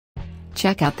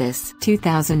Check out this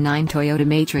 2009 Toyota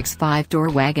Matrix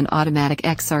 5-door wagon automatic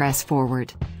XRS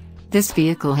Forward. This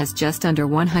vehicle has just under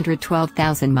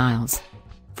 112,000 miles.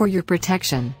 For your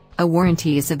protection, a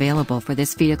warranty is available for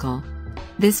this vehicle.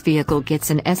 This vehicle gets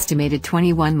an estimated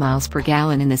 21 miles per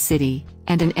gallon in the city,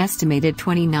 and an estimated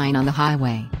 29 on the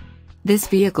highway. This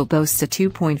vehicle boasts a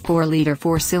 2.4-liter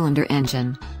 4-cylinder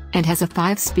engine, and has a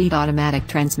 5-speed automatic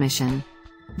transmission.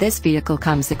 This vehicle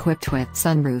comes equipped with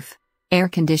sunroof, air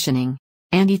conditioning,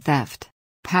 anti-theft,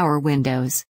 power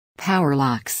windows, power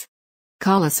locks.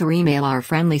 Call us or email our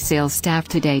friendly sales staff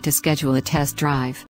today to schedule a test drive.